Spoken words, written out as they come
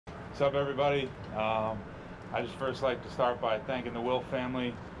What's up, everybody? I just first like to start by thanking the Will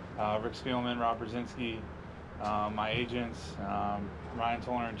family, Rick Spielman, Rob Brzezinski, my agents, Ryan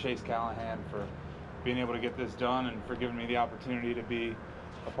Tollner and Chase Callahan, for being able to get this done and for giving me the opportunity to be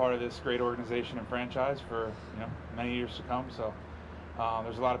a part of this great organization and franchise for many years to come. So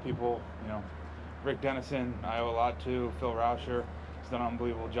there's a lot of people, Rick Dennison, I owe a lot to. Phil Rauscher has done an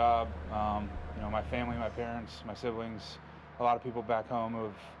unbelievable job. My family, my parents, my siblings, a lot of people back home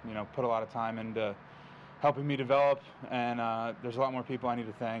who have put a lot of time into helping me develop, and there's a lot more people I need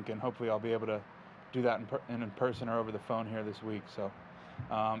to thank, and hopefully I'll be able to do that in person or over the phone here this week. So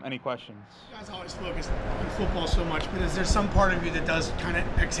any questions? You guys always focus on football so much, but is there some part of you that does kind of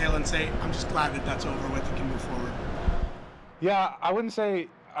exhale and say, I'm just glad that that's over with and can move forward? Yeah, I wouldn't say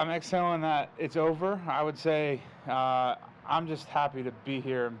I'm exhaling that it's over. I would say I'm just happy to be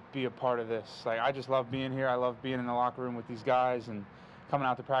here and be a part of this. Like, I just love being here. I love being in the locker room with these guys and coming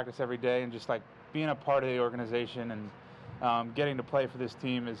out to practice every day and just like being a part of the organization, and getting to play for this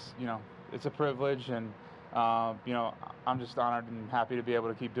team is, it's a privilege, and I'm just honored and happy to be able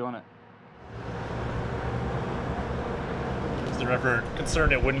to keep doing it. Was there ever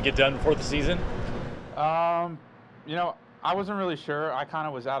concern it wouldn't get done before the season? I wasn't really sure. I kind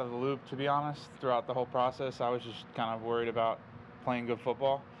of was out of the loop, to be honest, throughout the whole process. I was just kind of worried about playing good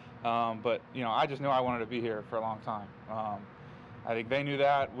football. But I just knew I wanted to be here for a long time. I think they knew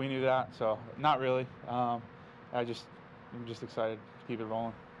that, we knew that, so not really. I'm just excited to keep it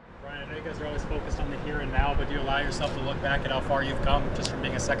rolling. Brian, I know you guys are always focused on the here and now, but do you allow yourself to look back at how far you've come just from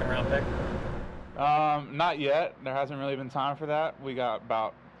being a second-round pick? Not yet. There hasn't really been time for that. We got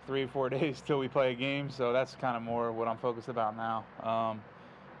about 3 or 4 days till we play a game, so that's kind of more what I'm focused about now.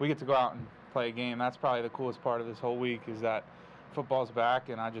 We get to go out and play a game. That's probably the coolest part of this whole week, is that football's back,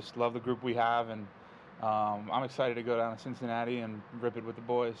 and I just love the group we have, and I'm excited to go down to Cincinnati and rip it with the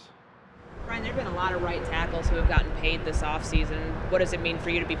boys. Brian, there have been a lot of right tackles who have gotten paid this offseason. What does it mean for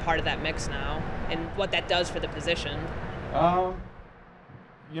you to be part of that mix now, and what that does for the position? I'm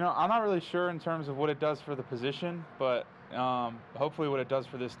not really sure in terms of what it does for the position, but hopefully what it does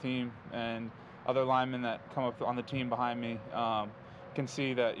for this team and other linemen that come up on the team behind me can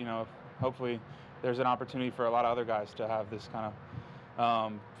see that, hopefully there's an opportunity for a lot of other guys to have this kind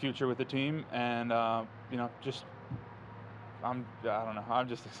of future with the team, and I don't know, I'm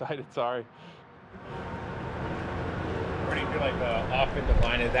just excited. Sorry. Where do you feel like the offensive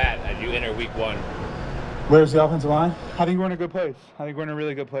line is at as you enter week 1? Where's the offensive line? I think we're in a good place. I think we're in a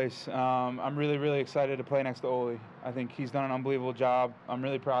really good place. I'm really, really excited to play next to Ole. I think he's done an unbelievable job. I'm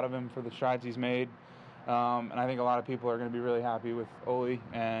really proud of him for the strides he's made. And I think a lot of people are going to be really happy with Ole.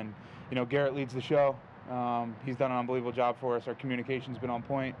 And, Garrett leads the show. He's done an unbelievable job for us. Our communication's been on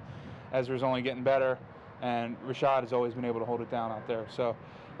point. Ezra's only getting better. And Rashad has always been able to hold it down out there. So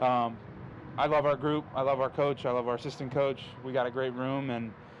I love our group. I love our coach. I love our assistant coach. We got a great room.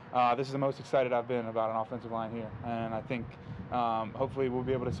 And this is the most excited I've been about an offensive line here. And I think hopefully we'll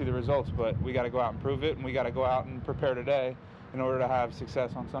be able to see the results. But we got to go out and prove it. And we got to go out and prepare today in order to have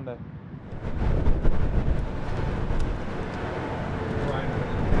success on Sunday.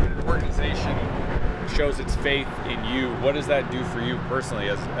 The organization shows its faith in you. What does that do for you personally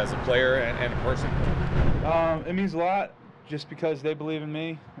as a player and a person? It means a lot, just because they believe in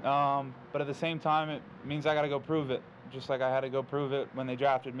me. But at the same time, it means I got to go prove it, just like I had to go prove it when they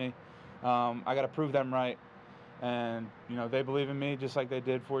drafted me. I got to prove them right. And, they believe in me just like they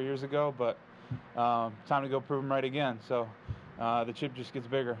did 4 years ago, but time to go prove them right again. So the chip just gets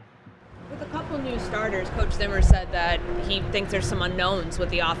bigger. With a couple new starters, Coach Zimmer said that he thinks there's some unknowns with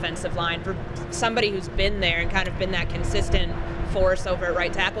the offensive line. For somebody who's been there and kind of been that consistent force over at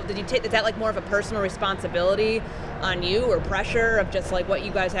right tackle, is that like more of a personal responsibility on you, or pressure of just like what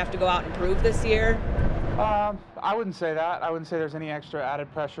you guys have to go out and prove this year? I wouldn't say that. I wouldn't say there's any extra added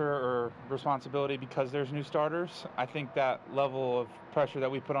pressure or responsibility because there's new starters. I think that level of pressure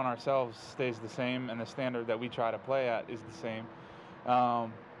that we put on ourselves stays the same, and the standard that we try to play at is the same.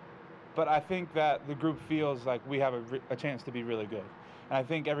 But I think that the group feels like we have a chance to be really good. And I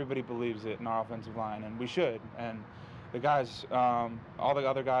think everybody believes it in our offensive line, and we should. And the guys, all the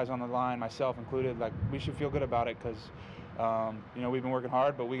other guys on the line, myself included, like, we should feel good about it because, we've been working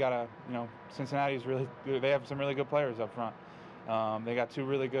hard, but we got to, Cincinnati's really, they have some really good players up front. They got 2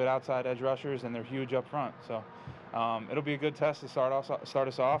 really good outside edge rushers, and they're huge up front. So it'll be a good test to start us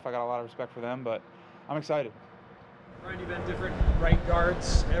off. I got a lot of respect for them, but I'm excited. Brian, you've been different right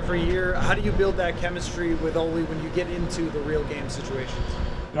guards every year. How do you build that chemistry with Ole when you get into the real game situations?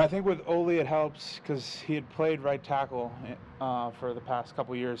 I think with Ole it helps because he had played right tackle for the past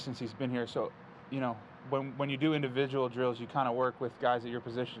couple years since he's been here. So, when you do individual drills, you kind of work with guys at your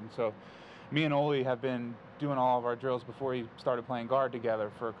position. So me and Ole have been doing all of our drills before he started playing guard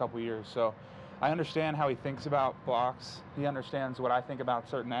together for a couple years. So I understand how he thinks about blocks. He understands what I think about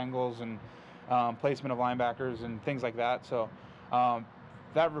certain angles and placement of linebackers and things like that. So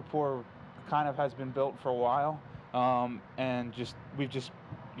that rapport kind of has been built for a while, and we've just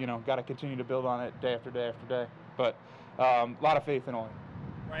got to continue to build on it day after day after day. But a lot of faith in Ole.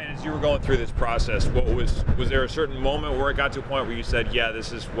 Ryan, as you were going through this process, was there a certain moment where it got to a point where you said, yeah,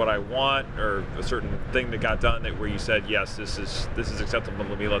 this is what I want, or a certain thing that got done where you said, yes, this is acceptable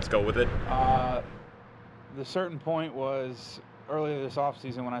to me, let's go with it? The certain point was earlier this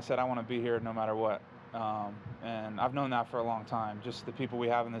offseason when I said I want to be here no matter what. And I've known that for a long time, just the people we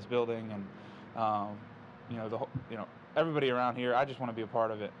have in this building and everybody around here. I just want to be a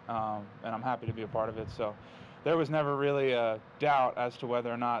part of it, and I'm happy to be a part of it. So there was never really a doubt as to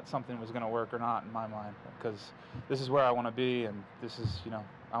whether or not something was going to work or not in my mind, because this is where I want to be, and this is,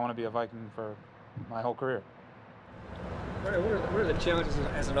 I want to be a Viking for my whole career. What are the challenges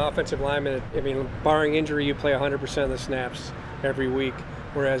as an offensive lineman? I mean, barring injury, you play 100% of the snaps every week,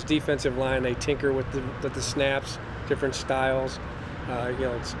 whereas defensive line, they tinker with the snaps, different styles.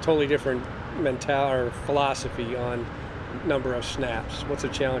 It's totally different mentality or philosophy on number of snaps. What's the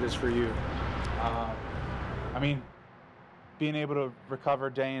challenges for you? Being able to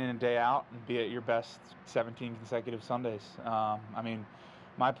recover day in and day out and be at your best 17 consecutive Sundays.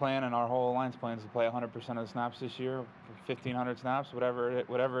 My plan and our whole alliance plan is to play 100% of the snaps this year, 1,500 snaps, whatever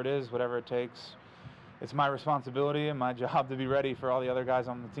it is, whatever it takes. It's my responsibility and my job to be ready for all the other guys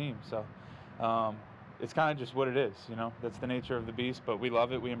on the team. So it's kind of just what it is, That's the nature of the beast, but we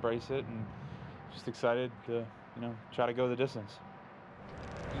love it, we embrace it, and just excited to, try to go the distance.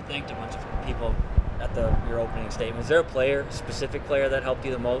 You thanked a bunch of people at your opening statement. Was there a specific player that helped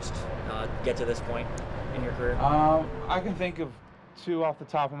you the most get to this point in your career? I can think of two off the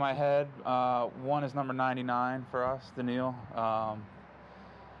top of my head. One is number 99 for us, Daniil.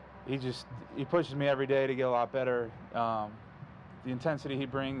 He pushes me every day to get a lot better. The intensity he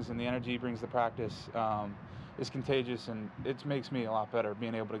brings and the energy he brings to practice is contagious, and it makes me a lot better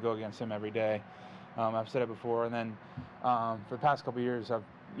being able to go against him every day. I've said it before, and then for the past couple of years, I've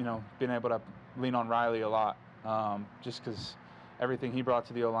been able to lean on Riley a lot, just because everything he brought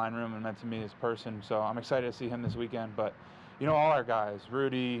to the O-line room and meant to me as a person. So I'm excited to see him this weekend. But all our guys,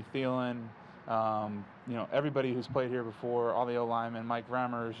 Rudy, Thielen, everybody who's played here before, all the O-linemen, Mike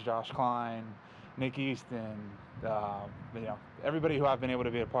Remmers, Josh Klein, Nick Easton, everybody who I've been able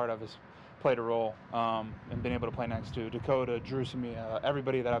to be a part of has played a role and been able to play next to. Dakota, Drew Samia,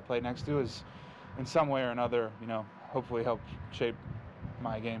 everybody that I've played next to is in some way or another, hopefully helped shape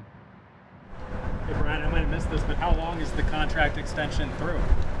my game. Hey Brian, I might have missed this, but how long is the contract extension through?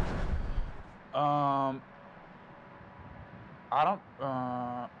 I don't.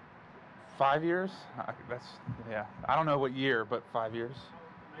 5 years. I don't know what year, but 5 years.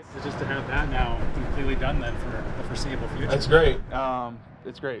 Nice just to have that now completely done then for the foreseeable future. That's great.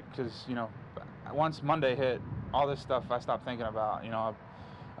 It's great because once Monday hit, all this stuff I stopped thinking about.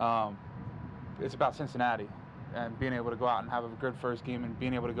 It's about Cincinnati and being able to go out and have a good first game and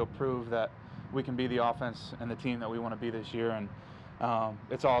being able to go prove that we can be the offense and the team that we want to be this year. And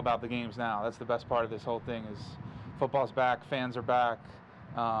it's all about the games now. That's the best part of this whole thing is football's back, fans are back.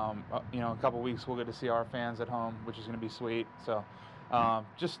 In a couple weeks we'll get to see our fans at home, which is going to be sweet. So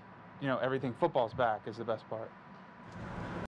everything, football's back is the best part.